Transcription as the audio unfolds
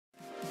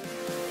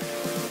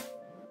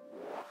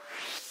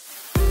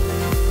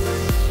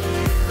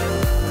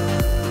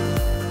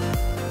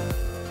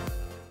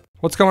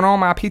What's going on,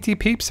 my PT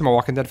peeps and my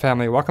Walking Dead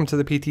family? Welcome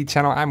to the PT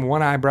channel. I'm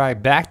One Eye Bri,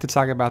 back to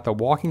talk about The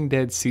Walking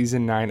Dead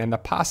Season 9 and the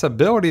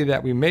possibility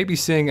that we may be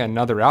seeing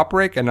another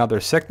outbreak,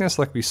 another sickness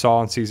like we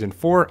saw in Season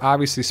 4.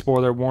 Obviously,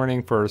 spoiler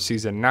warning for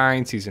Season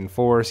 9, Season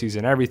 4,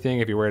 Season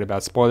everything. If you're worried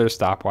about spoilers,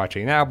 stop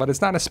watching now. But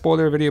it's not a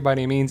spoiler video by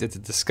any means. It's a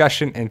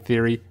discussion and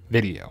theory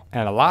video.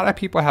 And a lot of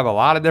people have a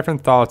lot of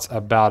different thoughts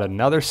about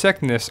another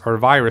sickness or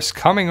virus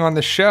coming on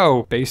the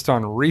show based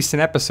on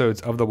recent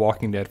episodes of The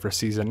Walking Dead for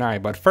Season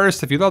 9. But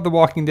first, if you love The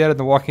Walking Dead and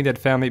The Walking Dead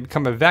family,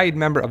 become a valued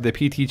member of the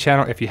PT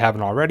channel if you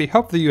haven't already.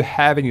 Hopefully you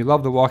have and you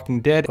love The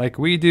Walking Dead like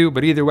we do,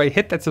 but either way,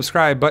 hit that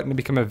subscribe button to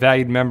become a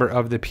valued member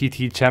of the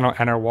PT channel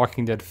and our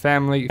Walking Dead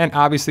family. And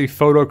obviously,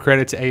 photo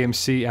credit to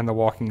AMC and The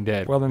Walking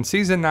Dead. Well, in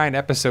Season 9,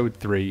 Episode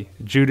 3,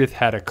 Judith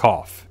had a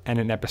cough. And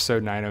in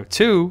Episode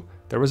 902,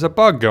 there was a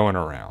bug going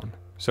around.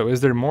 So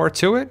is there more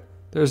to it?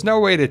 There's no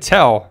way to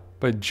tell,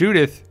 but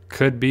Judith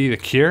could be the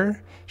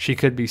cure. She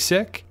could be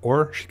sick,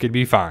 or she could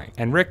be fine.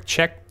 And Rick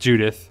checked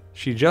Judith.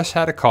 She just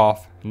had a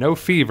cough, no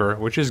fever,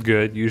 which is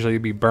good. Usually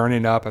you'd be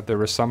burning up if there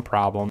was some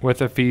problem with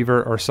a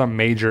fever or some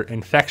major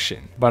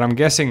infection. But I'm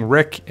guessing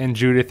Rick and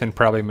Judith and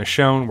probably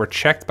Michonne were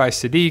checked by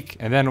Sadiq,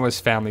 and then it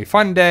was family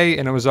fun day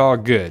and it was all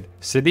good.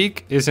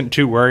 Sadiq isn't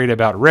too worried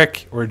about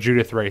Rick or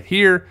Judith right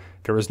here.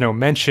 There was no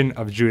mention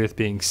of Judith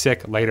being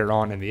sick later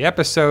on in the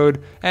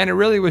episode, and it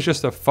really was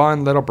just a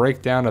fun little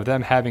breakdown of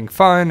them having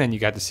fun, and you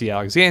got to see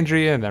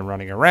Alexandria and them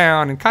running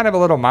around, and kind of a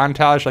little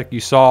montage like you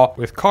saw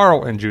with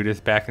Carl and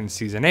Judith back in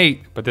Season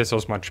 8, but this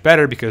was much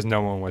better because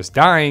no one was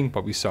dying,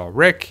 but we saw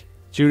Rick,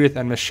 Judith,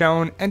 and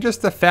Michonne, and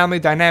just the family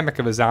dynamic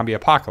of a zombie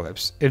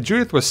apocalypse. If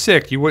Judith was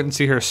sick, you wouldn't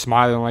see her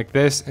smiling like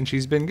this, and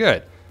she's been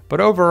good.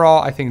 But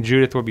overall, I think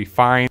Judith will be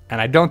fine,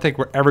 and I don't think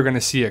we're ever going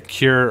to see a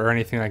cure or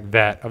anything like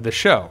that of the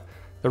show.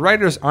 The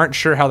writers aren't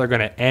sure how they're going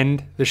to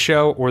end the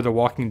show or The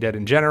Walking Dead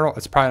in general.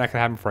 It's probably not going to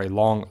happen for a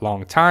long,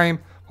 long time.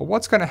 But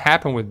what's going to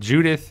happen with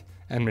Judith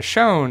and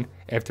Michonne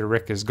after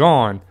Rick is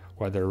gone,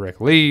 whether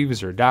Rick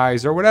leaves or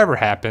dies or whatever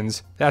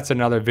happens, that's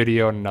another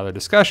video and another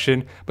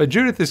discussion. But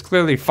Judith is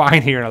clearly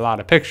fine here in a lot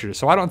of pictures.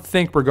 So I don't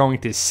think we're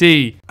going to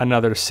see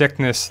another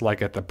sickness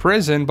like at the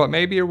prison, but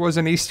maybe it was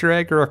an Easter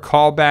egg or a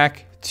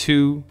callback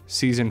to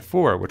Season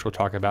 4, which we'll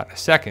talk about in a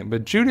second.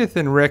 But Judith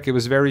and Rick, it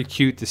was very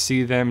cute to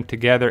see them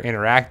together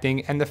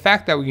interacting, and the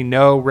fact that we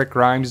know Rick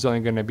Grimes is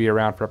only going to be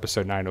around for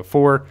episode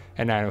 904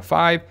 and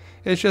 905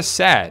 is just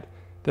sad.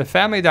 The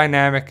family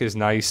dynamic is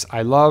nice.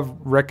 I love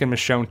Rick and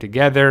Michonne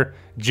together.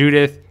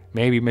 Judith,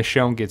 maybe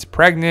Michonne gets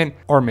pregnant,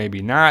 or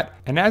maybe not.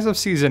 And as of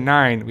Season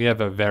 9, we have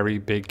a very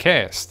big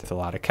cast with a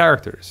lot of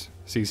characters.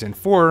 Season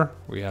 4,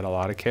 we had a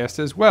lot of cast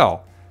as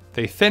well.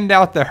 They thinned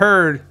out the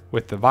herd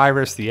with the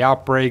virus, the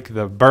outbreak,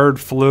 the bird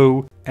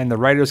flu, and the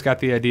writers got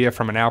the idea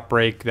from an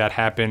outbreak that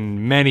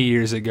happened many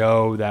years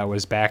ago that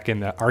was back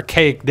in the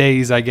archaic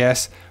days, I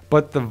guess.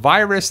 But the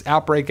virus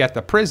outbreak at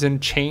the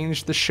prison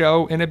changed the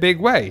show in a big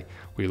way.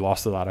 We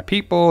lost a lot of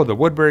people. The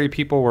Woodbury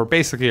people were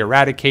basically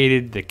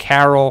eradicated. The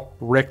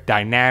Carol-Rick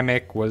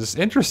dynamic was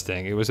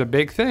interesting. It was a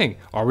big thing.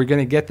 Are we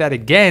going to get that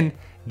again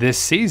this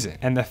season?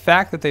 And the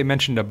fact that they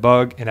mentioned a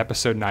bug in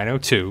episode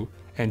 902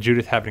 and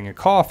Judith having a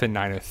cough in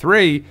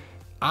 903,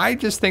 I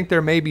just think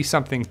there may be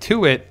something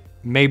to it,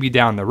 maybe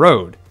down the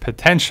road,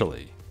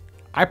 potentially.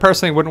 I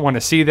personally wouldn't want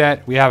to see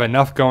that. We have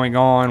enough going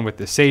on with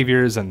the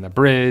Saviors and the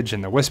bridge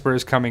and the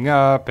Whispers coming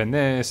up and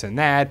this and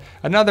that.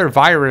 Another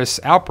virus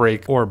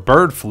outbreak or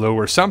bird flu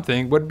or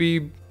something would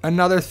be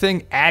another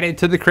thing added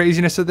to the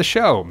craziness of the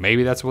show.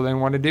 Maybe that's what they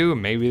want to do,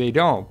 maybe they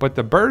don't. But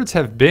the birds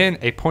have been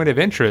a point of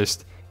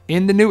interest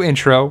in the new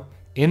intro,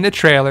 in the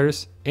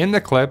trailers, in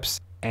the clips,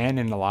 and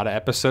in a lot of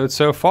episodes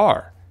so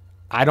far.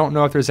 I don't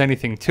know if there's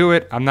anything to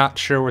it. I'm not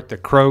sure what the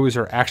crows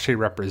are actually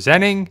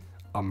representing.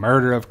 A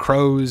murder of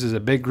crows is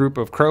a big group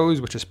of crows,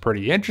 which is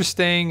pretty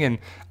interesting, and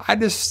I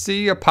just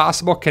see a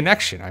possible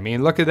connection. I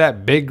mean, look at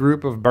that big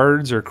group of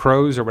birds or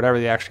crows or whatever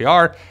they actually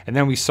are, and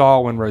then we saw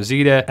when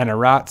Rosita and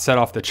Arat set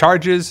off the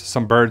charges,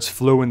 some birds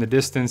flew in the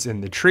distance in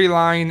the tree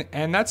line,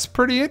 and that's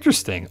pretty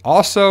interesting.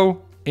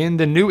 Also, in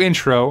the new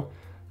intro,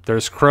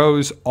 there's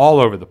crows all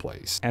over the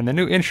place. And the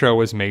new intro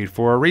was made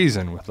for a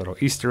reason, with little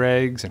Easter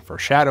eggs and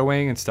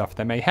foreshadowing and stuff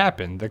that may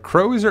happen. The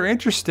crows are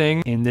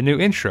interesting in the new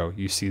intro.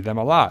 You see them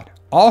a lot.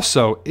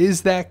 Also,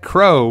 is that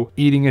crow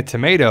eating a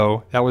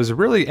tomato that was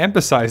really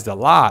emphasized a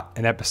lot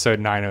in episode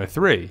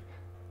 903?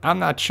 I'm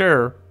not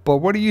sure, but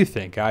what do you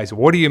think, guys?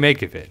 What do you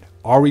make of it?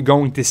 Are we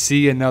going to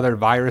see another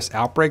virus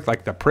outbreak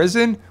like the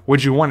prison?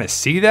 Would you want to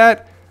see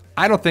that?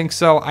 I don't think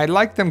so. I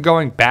like them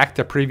going back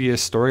to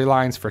previous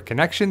storylines for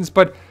connections,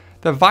 but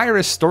the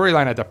virus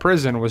storyline at the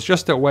prison was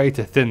just a way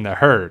to thin the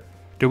herd.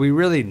 Do we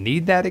really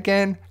need that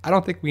again? I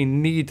don't think we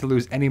need to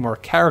lose any more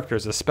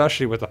characters,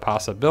 especially with the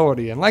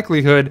possibility and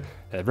likelihood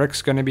that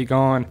Rick's going to be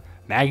gone,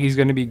 Maggie's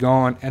going to be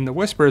gone, and the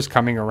Whispers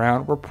coming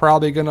around. We're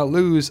probably going to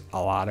lose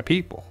a lot of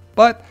people.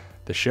 But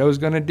the show's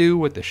going to do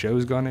what the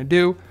show's going to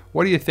do.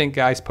 What do you think,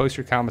 guys? Post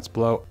your comments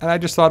below. And I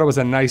just thought it was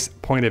a nice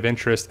point of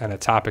interest and a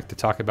topic to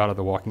talk about of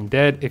The Walking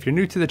Dead. If you're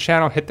new to the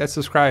channel, hit that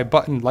subscribe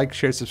button, like,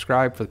 share,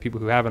 subscribe for the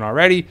people who haven't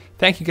already.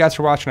 Thank you guys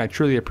for watching. I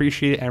truly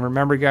appreciate it. And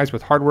remember, guys,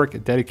 with hard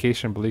work,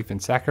 dedication, belief,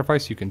 and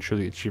sacrifice, you can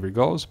truly achieve your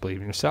goals. Believe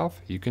in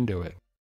yourself. You can do it.